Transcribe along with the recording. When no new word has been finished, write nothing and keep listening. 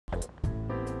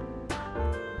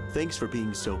Thanks for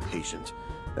being so patient.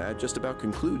 That just about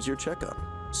concludes your checkup.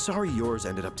 Sorry yours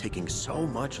ended up taking so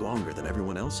much longer than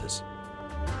everyone else's.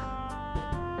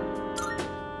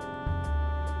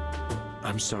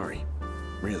 I'm sorry.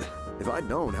 Really. If I'd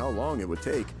known how long it would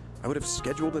take, I would have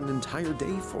scheduled an entire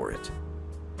day for it.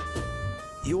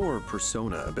 Your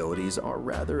persona abilities are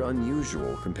rather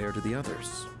unusual compared to the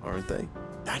others, aren't they?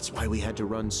 That's why we had to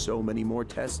run so many more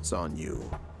tests on you.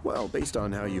 Well, based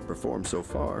on how you've performed so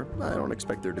far, I don't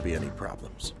expect there to be any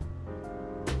problems.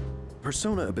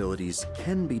 Persona abilities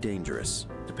can be dangerous,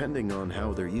 depending on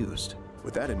how they're used.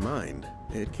 With that in mind,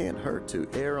 it can't hurt to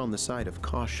err on the side of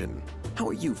caution. How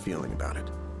are you feeling about it?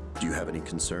 Do you have any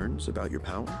concerns about your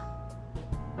power?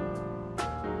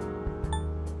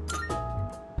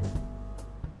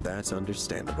 That's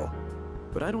understandable.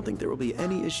 But I don't think there will be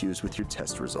any issues with your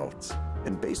test results.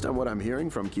 And based on what I'm hearing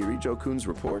from Kirijo-kun's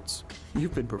reports,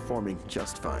 you've been performing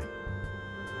just fine.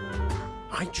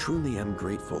 I truly am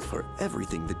grateful for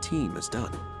everything the team has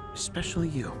done, especially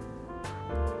you.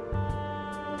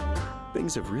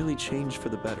 Things have really changed for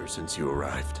the better since you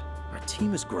arrived. Our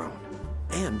team has grown,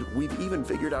 and we've even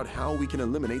figured out how we can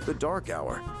eliminate the dark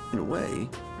hour. In a way,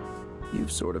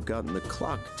 you've sort of gotten the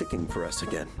clock ticking for us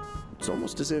again. It's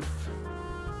almost as if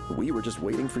we were just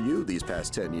waiting for you these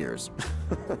past 10 years.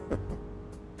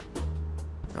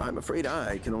 I'm afraid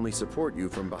I can only support you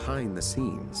from behind the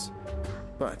scenes.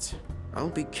 But I'll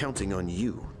be counting on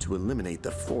you to eliminate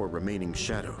the 4 remaining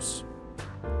shadows.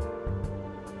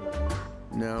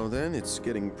 Now then, it's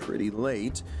getting pretty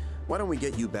late. Why don't we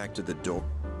get you back to the door?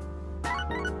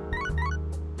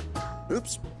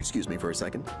 Oops, excuse me for a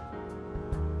second.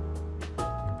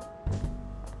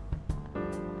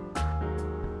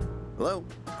 Hello?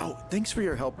 Oh, thanks for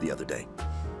your help the other day.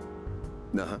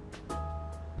 Uh-huh.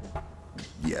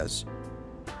 Yes.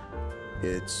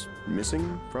 It's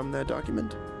missing from that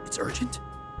document? It's urgent?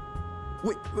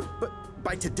 Wait, but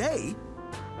by today?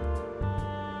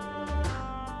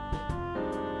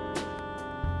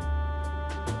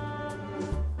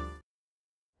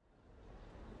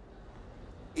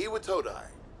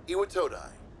 Iwatodai.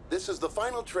 This is the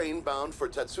final train bound for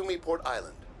Tatsumi Port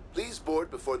Island. Please board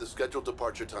before the scheduled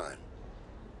departure time.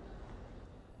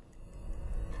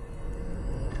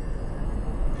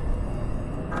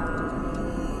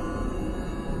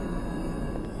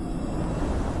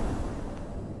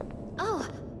 Oh,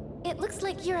 it looks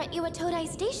like you're at Iwatodai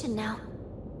Station now.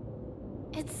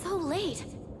 It's so late.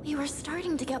 We were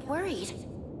starting to get worried.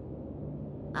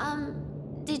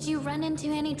 Did you run into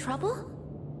any trouble?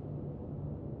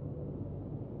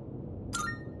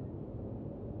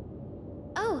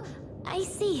 Oh, I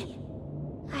see.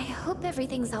 I hope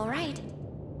everything's all right.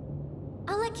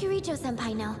 I'll let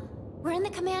Kirijo-senpai know. We're in the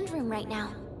command room right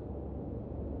now.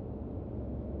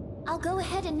 I'll go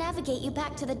ahead and navigate you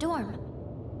back to the dorm.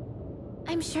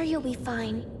 I'm sure you'll be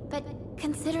fine, but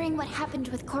considering what happened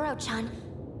with Koro-chan,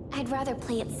 I'd rather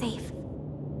play it safe.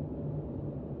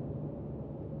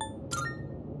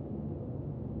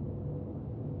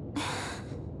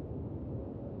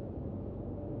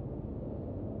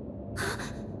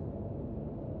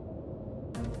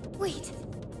 Wait,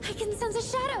 I can sense a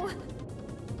shadow!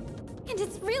 And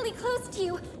it's really close to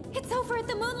you! It's over at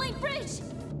the Moonlight Bridge!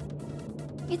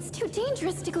 It's too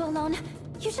dangerous to go alone.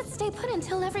 You should stay put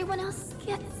until everyone else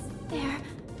gets there.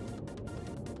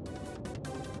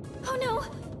 Oh no!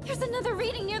 There's another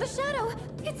reading near the shadow!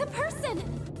 It's a person!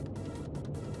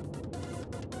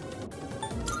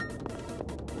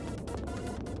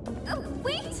 Oh,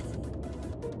 wait!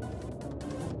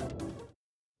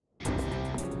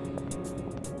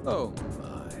 Oh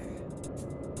my.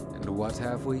 And what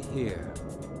have we here?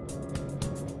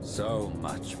 So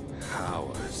much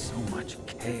power, so much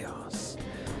chaos.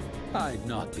 I'd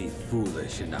not be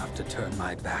foolish enough to turn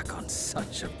my back on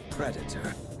such a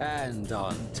predator. And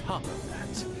on top of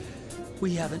that,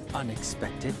 we have an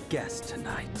unexpected guest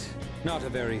tonight. Not a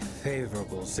very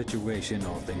favorable situation,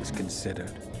 all things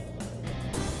considered.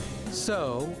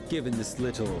 So, given this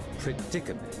little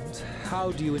predicament,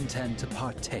 how do you intend to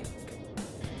partake?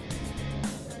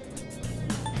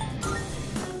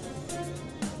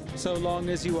 So long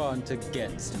as you aren't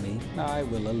against me, I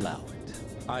will allow it.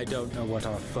 I don't know what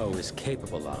our foe is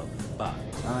capable of, but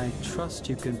I trust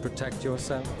you can protect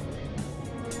yourself.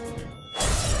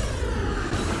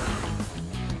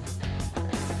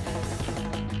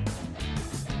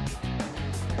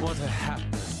 What a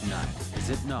hapless night, is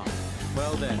it not?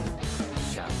 Well then,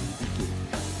 shall we begin?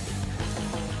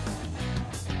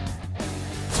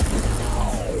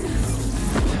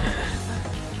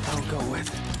 I'll go with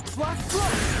Black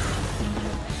Flush!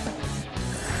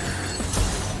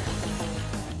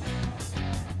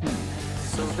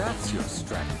 So that's your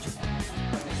strategy.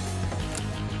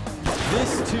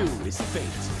 This too is fate.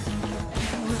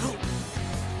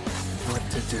 What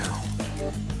to do?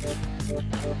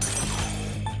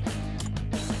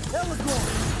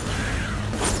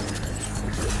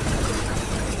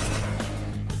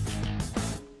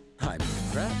 I'm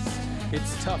impressed.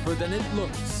 It's tougher than it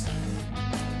looks.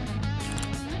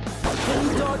 Can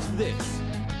you dodge this?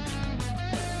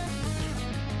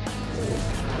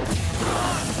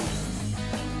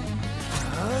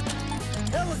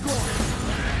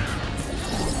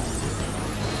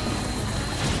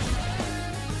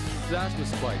 That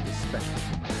was quite the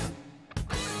spectacle.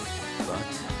 But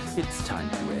it's time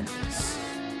to end this.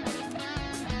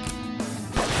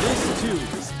 This too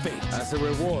is fate. As a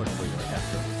reward for your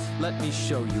efforts, let me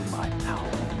show you my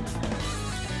power.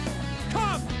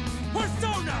 Come!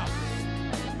 Persona!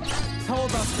 How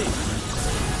about this?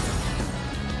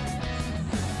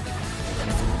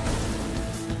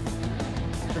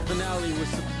 The finale was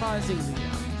surprisingly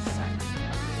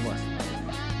unsatisfying, wasn't it?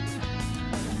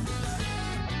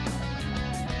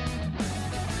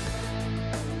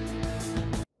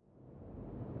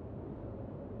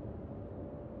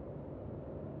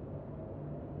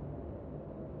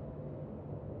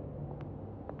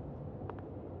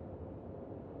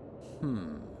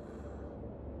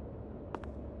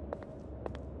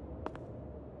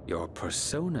 Your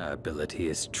persona ability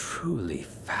is truly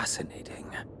fascinating.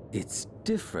 It's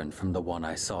different from the one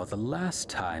I saw the last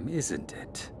time, isn't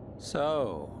it?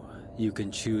 So, you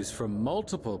can choose from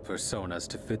multiple personas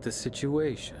to fit the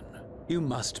situation. You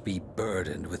must be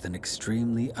burdened with an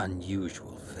extremely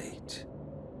unusual fate.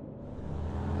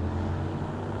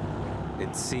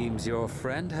 It seems your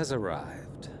friend has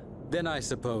arrived. Then I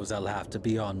suppose I'll have to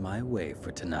be on my way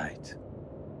for tonight.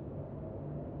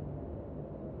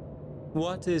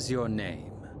 What is your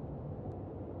name?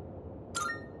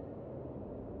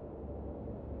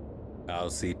 I'll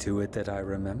see to it that I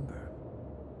remember.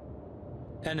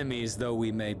 Enemies though we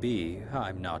may be,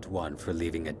 I'm not one for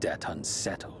leaving a debt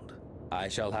unsettled. I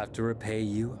shall have to repay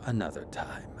you another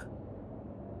time.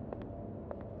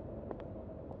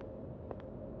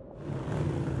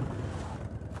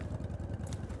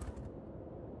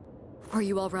 Are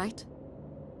you all right?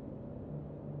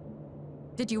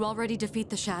 Did you already defeat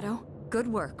the Shadow? Good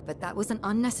work, but that was an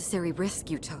unnecessary risk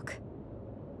you took.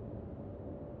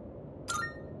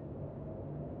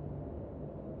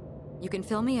 You can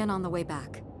fill me in on the way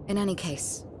back. In any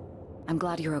case, I'm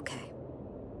glad you're okay.